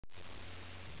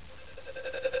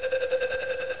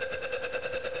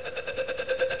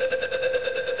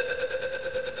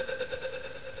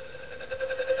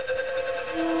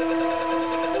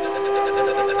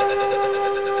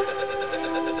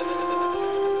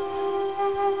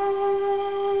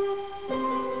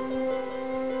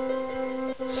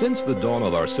Since the dawn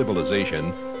of our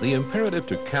civilization, the imperative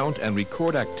to count and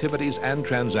record activities and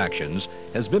transactions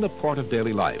has been a part of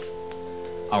daily life.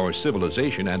 Our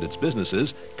civilization and its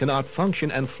businesses cannot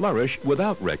function and flourish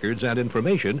without records and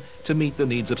information to meet the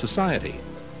needs of society.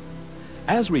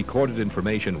 As recorded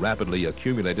information rapidly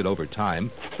accumulated over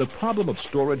time, the problem of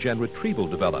storage and retrieval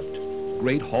developed.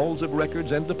 Great halls of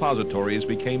records and depositories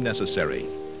became necessary.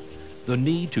 The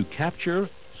need to capture,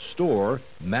 store,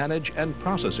 manage, and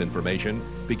process information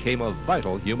became a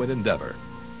vital human endeavor.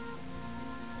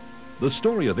 The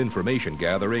story of information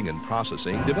gathering and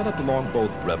processing developed along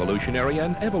both revolutionary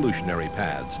and evolutionary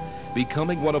paths,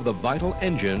 becoming one of the vital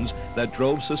engines that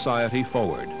drove society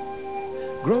forward.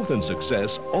 Growth and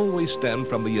success always stem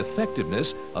from the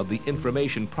effectiveness of the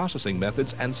information processing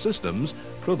methods and systems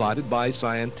provided by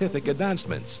scientific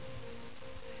advancements.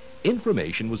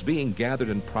 Information was being gathered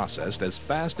and processed as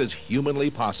fast as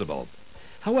humanly possible.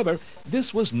 However,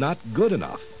 this was not good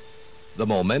enough. The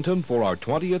momentum for our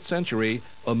 20th century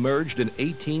emerged in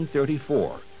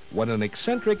 1834, when an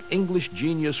eccentric English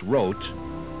genius wrote,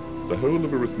 "The whole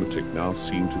of arithmetic now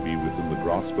seemed to be within the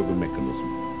grasp of a mechanism.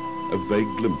 A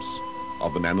vague glimpse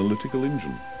of an analytical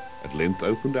engine at length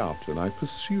opened out, and I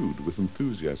pursued with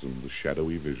enthusiasm the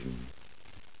shadowy vision."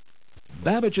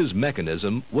 Babbage's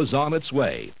mechanism was on its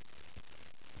way.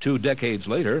 2 decades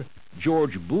later,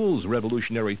 George Boole's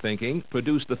revolutionary thinking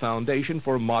produced the foundation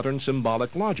for modern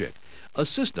symbolic logic, a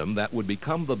system that would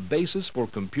become the basis for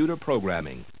computer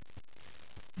programming.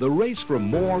 The race for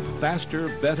more, faster,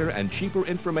 better, and cheaper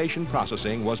information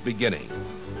processing was beginning.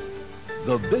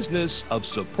 The business of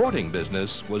supporting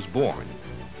business was born.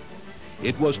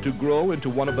 It was to grow into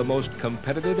one of the most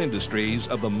competitive industries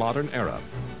of the modern era.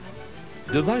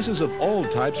 Devices of all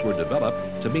types were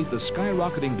developed to meet the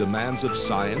skyrocketing demands of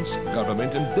science,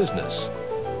 government, and business.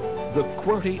 The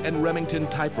QWERTY and Remington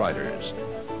typewriters.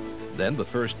 Then the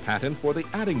first patent for the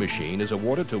adding machine is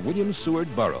awarded to William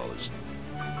Seward Burroughs.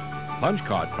 Punch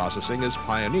card processing is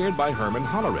pioneered by Herman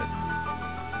Hollerith.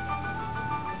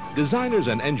 Designers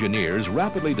and engineers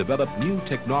rapidly developed new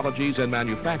technologies and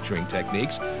manufacturing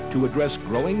techniques to address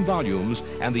growing volumes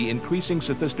and the increasing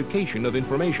sophistication of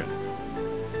information.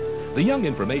 The young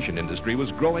information industry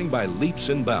was growing by leaps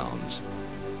and bounds.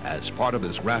 As part of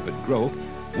this rapid growth,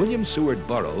 William Seward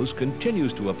Burroughs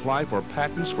continues to apply for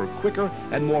patents for quicker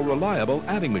and more reliable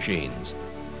adding machines.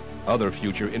 Other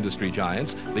future industry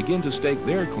giants begin to stake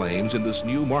their claims in this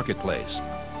new marketplace.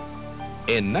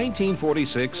 In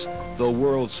 1946, the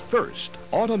world's first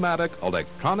automatic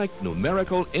electronic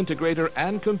numerical integrator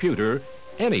and computer,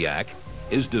 ENIAC,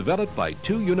 is developed by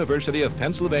 2 University of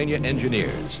Pennsylvania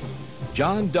engineers,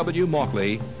 John W.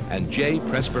 Mauchly and J.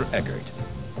 Presper Eckert.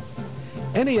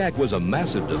 ENIAC was a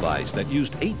massive device that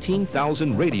used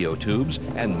 18,000 radio tubes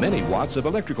and many watts of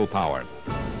electrical power.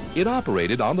 It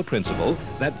operated on the principle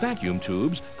that vacuum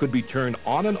tubes could be turned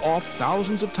on and off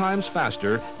thousands of times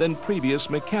faster than previous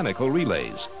mechanical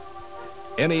relays.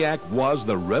 ENIAC was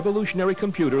the revolutionary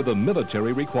computer the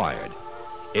military required.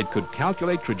 It could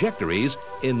calculate trajectories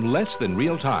in less than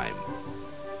real time.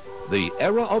 The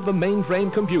era of the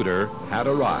mainframe computer had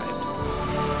arrived.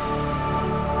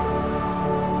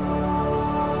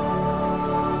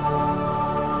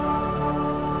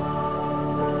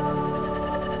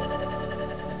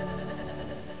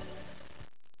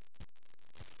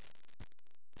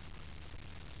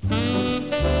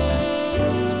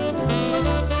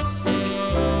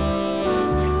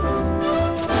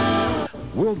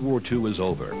 World War II is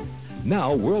over.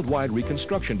 Now worldwide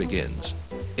reconstruction begins.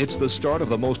 It's the start of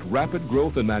the most rapid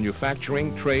growth in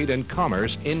manufacturing, trade, and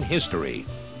commerce in history.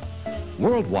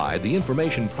 Worldwide, the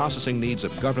information processing needs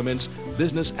of governments,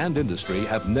 business, and industry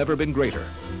have never been greater.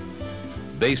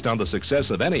 Based on the success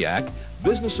of ENIAC,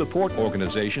 business support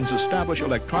organizations establish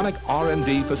electronic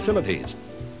R&D facilities.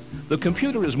 The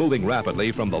computer is moving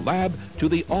rapidly from the lab to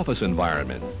the office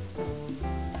environment.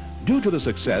 Due to the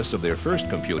success of their first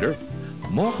computer,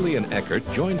 Mauchly and Eckert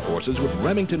joined forces with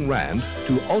Remington Rand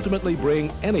to ultimately bring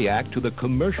ENIAC to the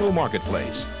commercial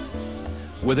marketplace.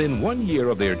 Within 1 year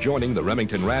of their joining the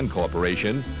Remington Rand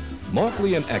Corporation,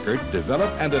 Mauchly and Eckert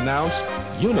developed and announced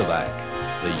UNIVAC,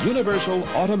 the Universal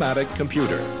Automatic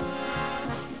Computer.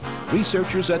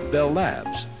 Researchers at Bell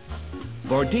Labs.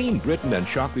 Bardeen, Britton, and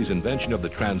Shockley's invention of the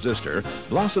transistor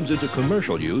blossoms into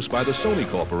commercial use by the Sony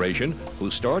Corporation,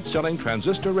 who starts selling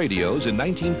transistor radios in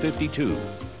 1952.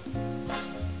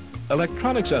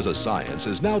 Electronics as a science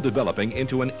is now developing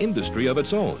into an industry of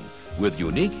its own, with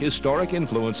unique historic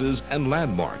influences and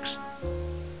landmarks.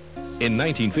 In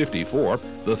 1954,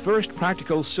 the first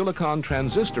practical silicon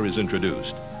transistor is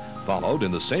introduced, followed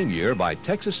in the same year by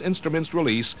Texas Instruments'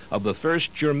 release of the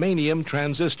first germanium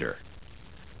transistor.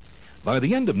 By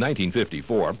the end of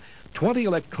 1954, 20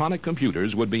 electronic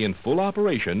computers would be in full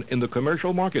operation in the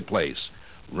commercial marketplace,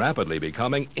 rapidly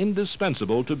becoming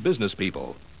indispensable to business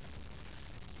people.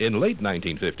 In late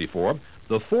 1954,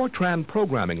 the Fortran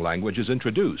programming language is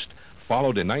introduced,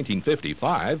 followed in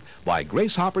 1955 by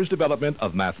Grace Hopper's development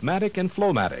of Mathematic and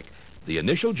Flowmatic, the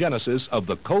initial genesis of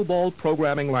the COBOL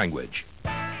programming language.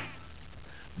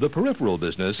 The peripheral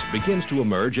business begins to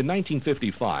emerge in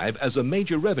 1955 as a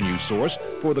major revenue source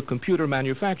for the computer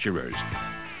manufacturers.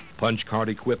 Punch card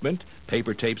equipment,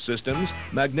 paper tape systems,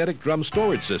 magnetic drum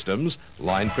storage systems,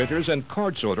 line printers, and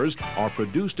card sorters are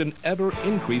produced in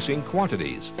ever-increasing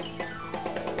quantities.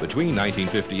 Between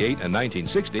 1958 and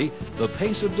 1960, the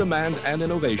pace of demand and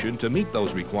innovation to meet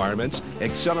those requirements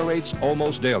accelerates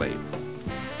almost daily.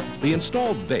 The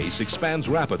installed base expands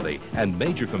rapidly, and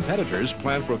major competitors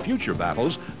plan for future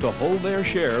battles to hold their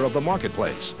share of the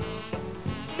marketplace.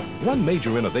 One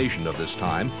major innovation of this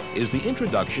time is the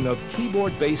introduction of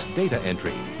keyboard-based data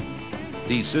entry.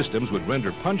 These systems would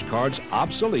render punch cards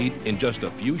obsolete in just a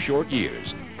few short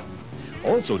years.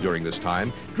 Also during this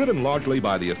time, driven largely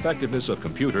by the effectiveness of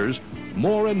computers,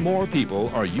 more and more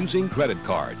people are using credit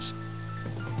cards.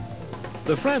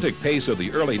 The frantic pace of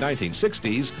the early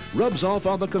 1960s rubs off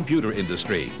on the computer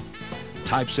industry.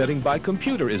 Typesetting by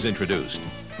computer is introduced.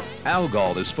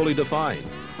 ALGOL is fully defined.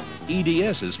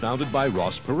 EDS is founded by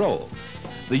Ross Perot.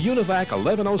 The UNIVAC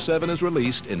 1107 is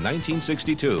released in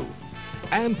 1962.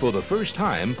 And for the first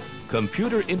time,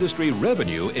 computer industry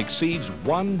revenue exceeds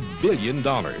 $1 billion.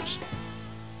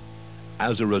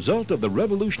 As a result of the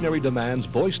revolutionary demands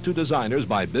voiced to designers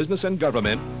by business and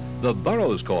government, the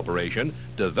Burroughs Corporation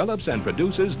develops and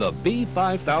produces the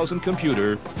B5000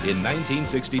 computer in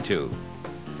 1962.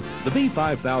 The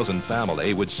B5000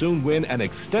 family would soon win an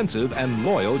extensive and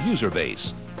loyal user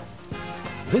base.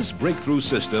 This breakthrough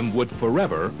system would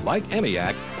forever, like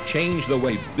ENIAC, change the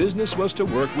way business was to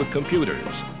work with computers.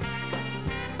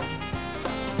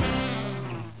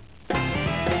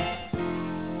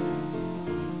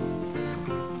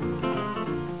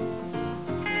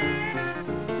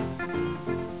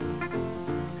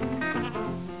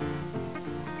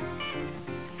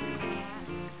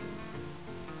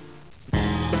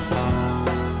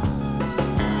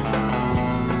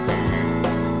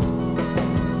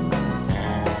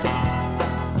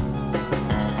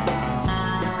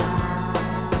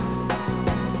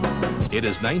 It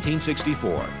is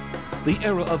 1964. The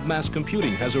era of mass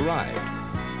computing has arrived.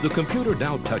 The computer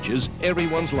now touches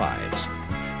everyone's lives.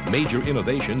 Major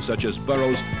innovations such as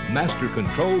Burroughs' Master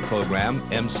Control Program,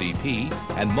 MCP,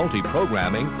 and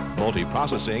multi-programming,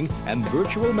 multiprocessing, and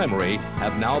virtual memory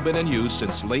have now been in use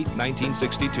since late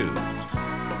 1962.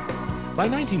 By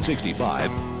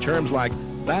 1965, terms like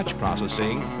batch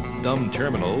processing, dumb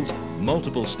terminals,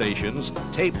 multiple stations,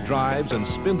 tape drives, and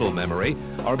spindle memory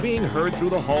are being heard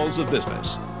through the halls of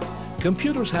business.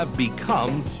 Computers have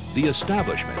become the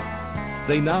establishment.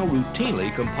 They now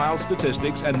routinely compile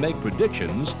statistics and make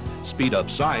predictions, speed up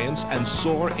science, and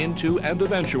soar into and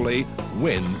eventually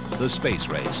win the space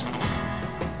race.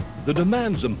 The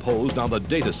demands imposed on the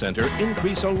data center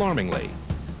increase alarmingly.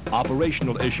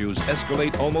 Operational issues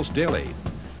escalate almost daily.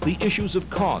 The issues of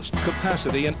cost,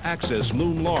 capacity, and access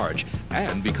loom large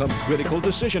and become critical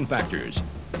decision factors.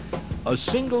 A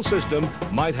single system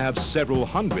might have several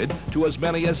hundred to as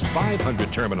many as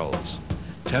 500 terminals,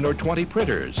 10 or 20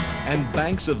 printers, and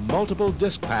banks of multiple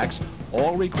disk packs,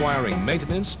 all requiring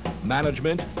maintenance,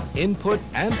 management, input,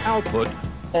 and output,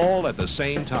 all at the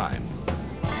same time.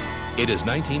 It is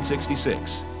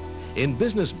 1966. In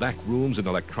business back rooms and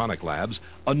electronic labs,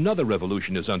 another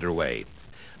revolution is underway.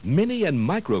 Mini and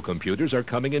microcomputers are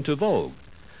coming into vogue.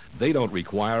 They don't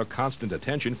require constant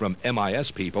attention from MIS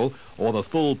people or the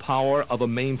full power of a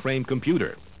mainframe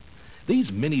computer. These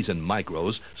minis and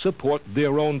micros support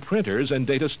their own printers and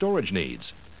data storage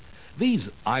needs. These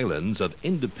islands of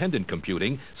independent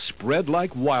computing spread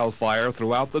like wildfire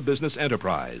throughout the business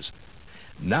enterprise.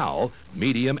 Now,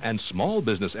 medium and small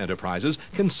business enterprises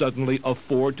can suddenly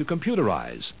afford to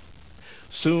computerize.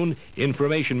 Soon,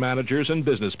 information managers and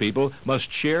business people must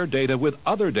share data with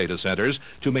other data centers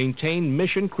to maintain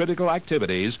mission-critical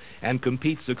activities and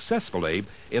compete successfully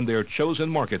in their chosen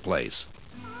marketplace.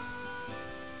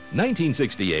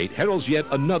 1968 heralds yet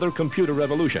another computer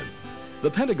revolution.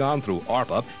 The Pentagon, through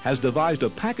ARPA, has devised a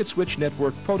packet switch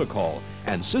network protocol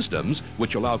and systems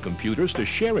which allow computers to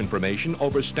share information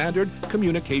over standard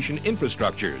communication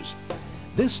infrastructures.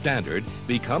 This standard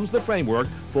becomes the framework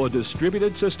for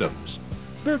distributed systems.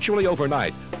 Virtually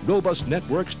overnight, robust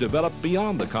networks develop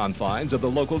beyond the confines of the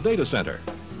local data center.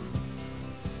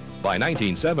 By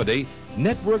 1970,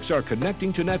 Networks are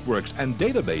connecting to networks and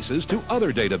databases to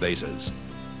other databases.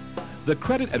 The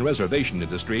credit and reservation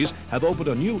industries have opened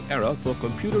a new era for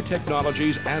computer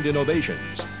technologies and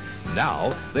innovations.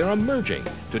 Now, they're emerging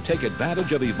to take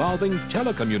advantage of evolving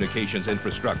telecommunications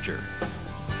infrastructure.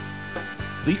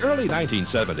 The early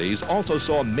 1970s also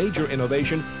saw major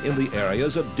innovation in the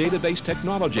areas of database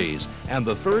technologies and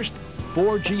the first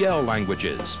 4GL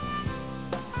languages.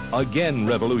 Again,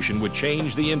 revolution would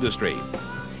change the industry.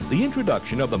 The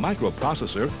introduction of the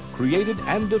microprocessor created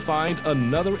and defined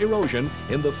another erosion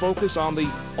in the focus on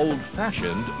the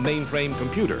old-fashioned mainframe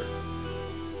computer.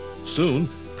 Soon,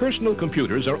 personal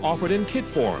computers are offered in kit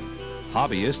form.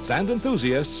 Hobbyists and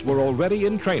enthusiasts were already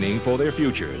in training for their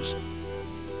futures.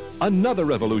 Another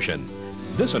revolution.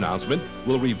 This announcement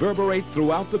will reverberate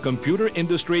throughout the computer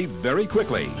industry very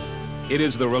quickly. It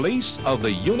is the release of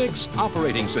the Unix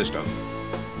operating system.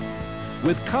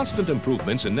 With constant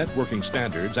improvements in networking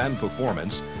standards and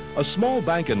performance, a small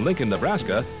bank in Lincoln,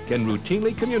 Nebraska can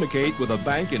routinely communicate with a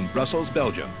bank in Brussels,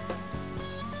 Belgium.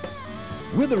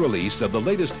 With the release of the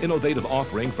latest innovative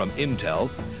offering from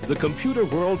Intel, the computer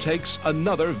world takes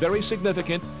another very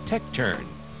significant tech turn.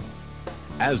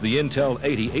 As the Intel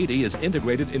 8080 is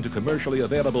integrated into commercially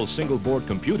available single-board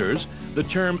computers, the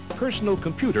term personal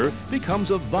computer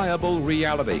becomes a viable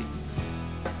reality.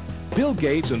 Bill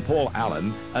Gates and Paul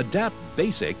Allen adapt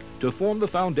BASIC to form the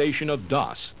foundation of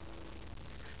DOS.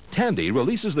 Tandy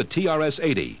releases the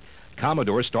TRS-80,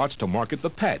 Commodore starts to market the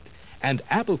PET, and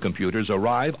Apple computers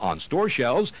arrive on store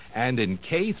shelves and in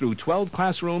K through 12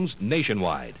 classrooms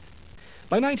nationwide.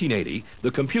 By 1980,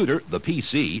 the computer, the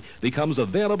PC, becomes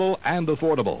available and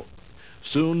affordable.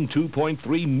 Soon,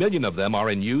 2.3 million of them are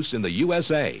in use in the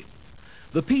USA.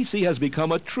 The PC has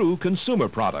become a true consumer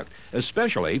product,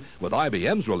 especially with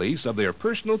IBM's release of their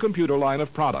personal computer line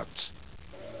of products.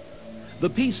 The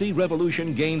PC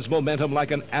revolution gains momentum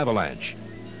like an avalanche.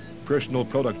 Personal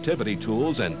productivity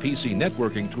tools and PC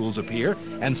networking tools appear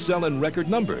and sell in record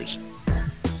numbers.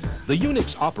 The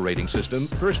Unix operating system,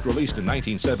 first released in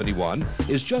 1971,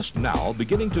 is just now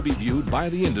beginning to be viewed by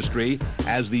the industry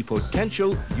as the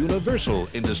potential universal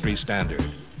industry standard.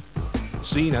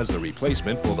 Seen as the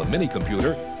replacement for the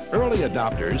mini-computer, early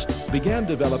adopters began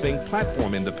developing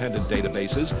platform-independent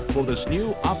databases for this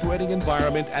new operating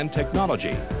environment and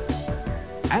technology.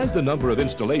 As the number of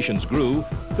installations grew,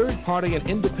 third-party and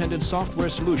independent software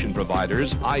solution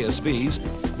providers, ISVs,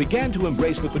 began to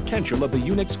embrace the potential of the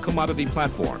Unix commodity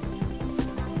platform.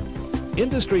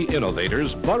 Industry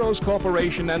innovators Burroughs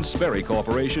Corporation and Sperry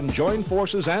Corporation joined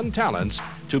forces and talents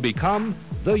to become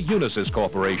the Unisys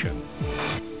Corporation.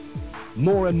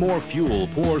 More and more fuel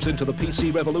pours into the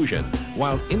PC revolution,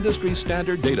 while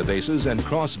industry-standard databases and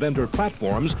cross-vendor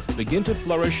platforms begin to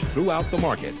flourish throughout the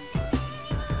market.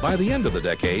 By the end of the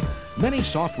decade, many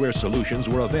software solutions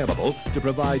were available to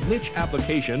provide niche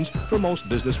applications for most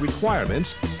business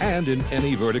requirements and in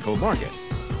any vertical market.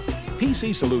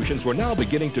 PC solutions were now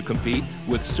beginning to compete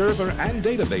with server and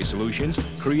database solutions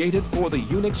created for the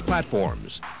Unix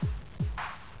platforms.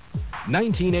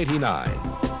 1989,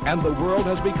 and the world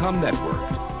has become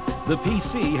networked. The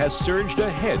PC has surged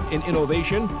ahead in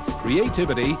innovation,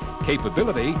 creativity,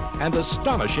 capability, and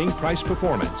astonishing price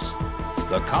performance.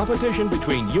 The competition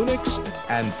between Unix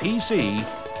and PC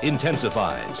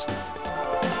intensifies.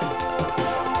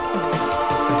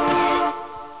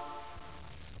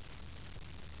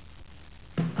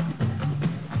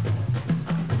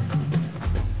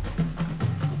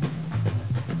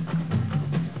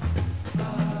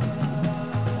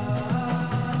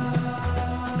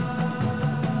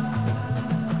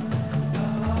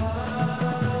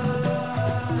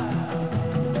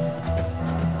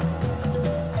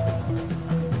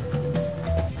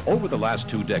 Over the last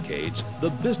 2 decades, the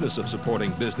business of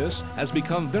supporting business has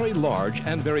become very large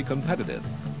and very competitive.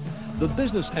 The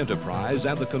business enterprise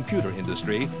and the computer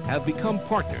industry have become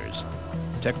partners.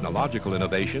 Technological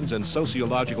innovations and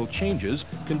sociological changes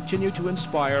continue to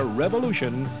inspire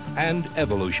revolution and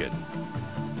evolution.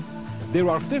 There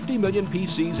are 50 million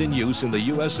PCs in use in the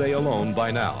USA alone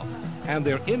by now, and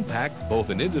their impact both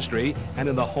in industry and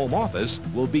in the home office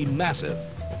will be massive.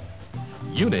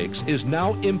 Unix is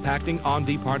now impacting on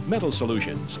departmental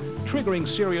solutions, triggering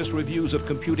serious reviews of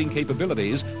computing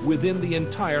capabilities within the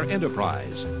entire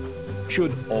enterprise.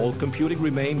 Should all computing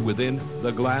remain within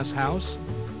the glass house?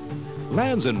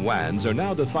 LANs and WANs are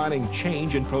now defining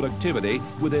change in productivity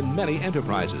within many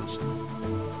enterprises.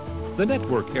 The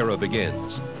network era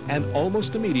begins, and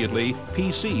almost immediately,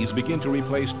 PCs begin to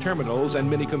replace terminals and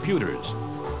mini-computers.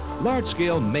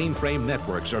 Large-scale mainframe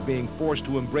networks are being forced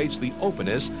to embrace the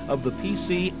openness of the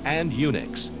PC and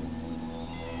Unix.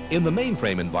 In the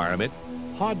mainframe environment,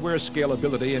 hardware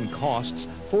scalability and costs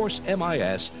force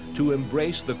MIS to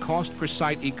embrace the cost per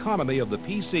site economy of the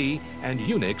PC and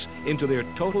Unix into their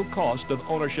total cost of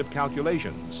ownership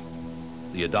calculations.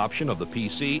 The adoption of the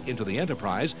PC into the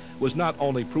enterprise was not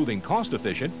only proving cost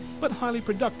efficient, but highly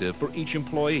productive for each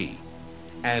employee.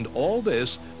 And all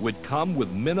this would come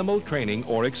with minimal training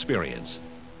or experience.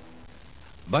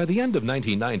 By the end of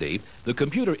 1990, the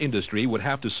computer industry would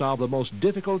have to solve the most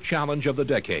difficult challenge of the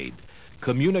decade: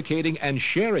 communicating and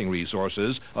sharing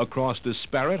resources across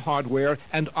disparate hardware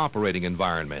and operating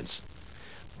environments.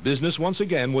 Business once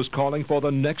again was calling for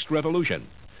the next revolution: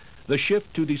 the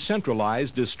shift to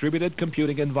decentralized distributed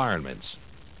computing environments.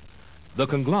 The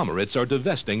conglomerates are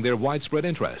divesting their widespread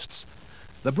interests.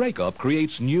 The breakup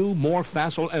creates new, more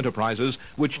facile enterprises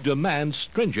which demand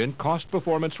stringent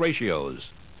cost-performance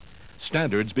ratios.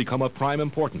 Standards become of prime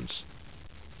importance.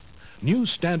 New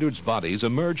standards bodies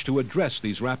emerge to address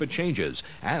these rapid changes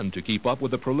and to keep up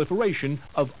with the proliferation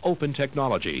of open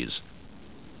technologies.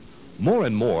 More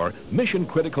and more,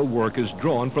 mission-critical work is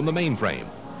drawn from the mainframe.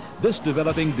 This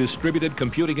developing distributed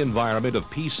computing environment of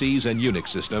PCs and Unix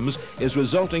systems is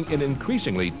resulting in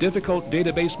increasingly difficult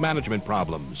database management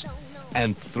problems.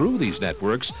 And through these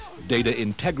networks, data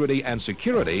integrity and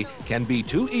security can be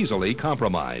too easily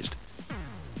compromised.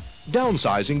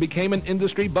 Downsizing became an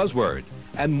industry buzzword,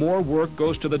 and more work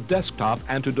goes to the desktop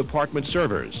and to department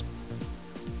servers.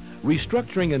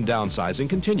 Restructuring and downsizing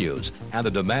continues, and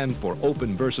the demand for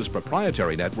open versus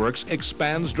proprietary networks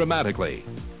expands dramatically.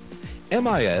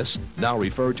 MIS, now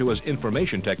referred to as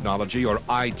information technology or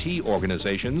IT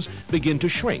organizations, begin to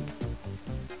shrink.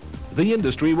 The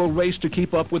industry will race to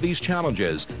keep up with these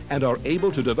challenges and are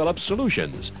able to develop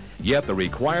solutions, yet the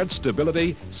required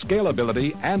stability,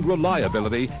 scalability, and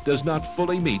reliability does not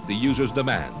fully meet the user's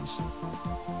demands.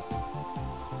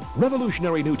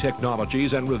 Revolutionary new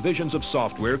technologies and revisions of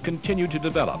software continue to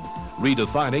develop,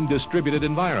 redefining distributed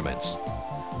environments.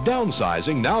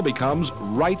 Downsizing now becomes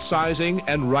right-sizing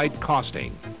and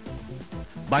right-costing.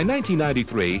 By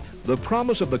 1993, the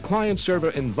promise of the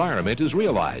client-server environment is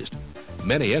realized.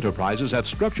 Many enterprises have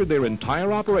structured their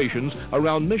entire operations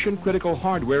around mission-critical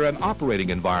hardware and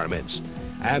operating environments.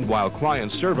 And while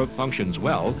client-server functions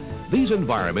well, these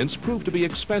environments prove to be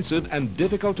expensive and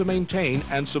difficult to maintain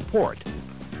and support.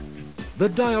 The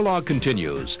dialogue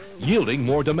continues, yielding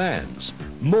more demands,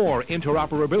 more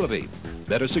interoperability,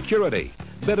 better security,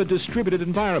 better distributed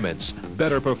environments,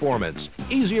 better performance,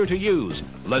 easier to use,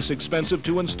 less expensive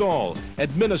to install,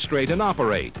 administrate, and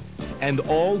operate. And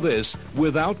all this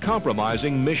without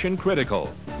compromising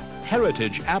mission-critical,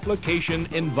 heritage application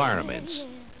environments.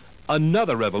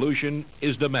 Another revolution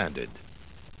is demanded.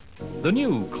 The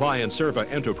new client-server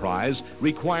enterprise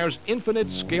requires infinite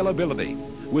scalability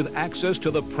with access to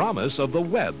the promise of the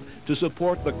web to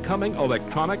support the coming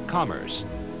electronic commerce.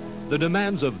 The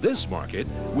demands of this market,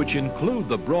 which include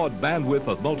the broad bandwidth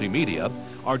of multimedia,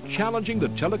 are challenging the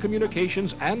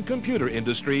telecommunications and computer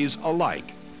industries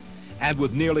alike. And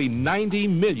with nearly 90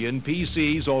 million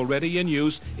PCs already in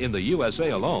use in the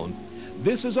USA alone,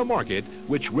 this is a market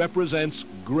which represents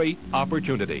great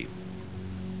opportunity.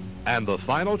 And the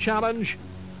final challenge?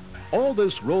 All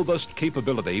this robust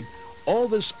capability, all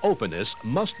this openness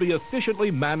must be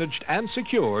efficiently managed and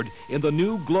secured in the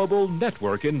new global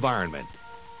network environment.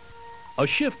 A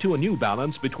shift to a new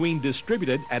balance between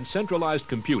distributed and centralized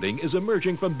computing is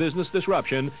emerging from business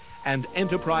disruption and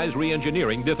enterprise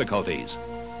re-engineering difficulties.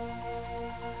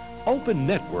 Open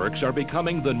networks are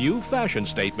becoming the new fashion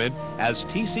statement as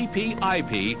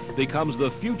TCP/IP becomes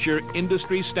the future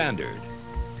industry standard.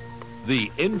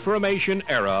 The information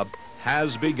era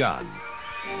has begun.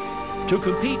 To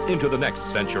compete into the next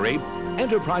century,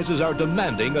 enterprises are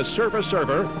demanding a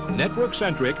server-server,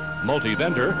 network-centric,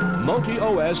 multi-vendor,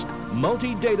 multi-OS,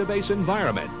 multi-database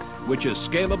environment, which is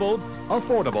scalable,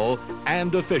 affordable,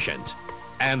 and efficient.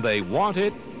 And they want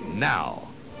it now.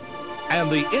 And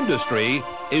the industry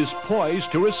is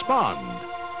poised to respond.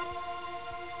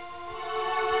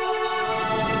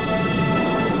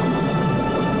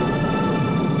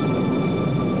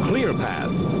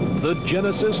 ClearPath, the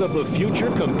genesis of the future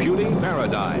computing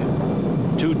paradigm.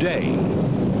 Today,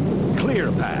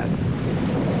 ClearPath.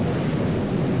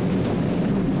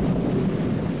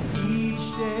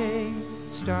 Each day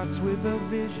starts with a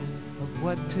vision of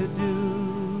what to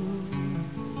do.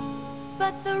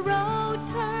 But the road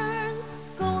turns,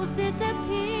 goals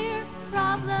disappear,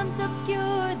 problems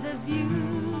obscure the view.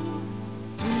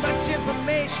 Too much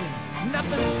information,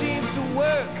 nothing seems to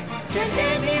work. Can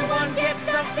anyone get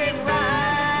something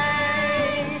right?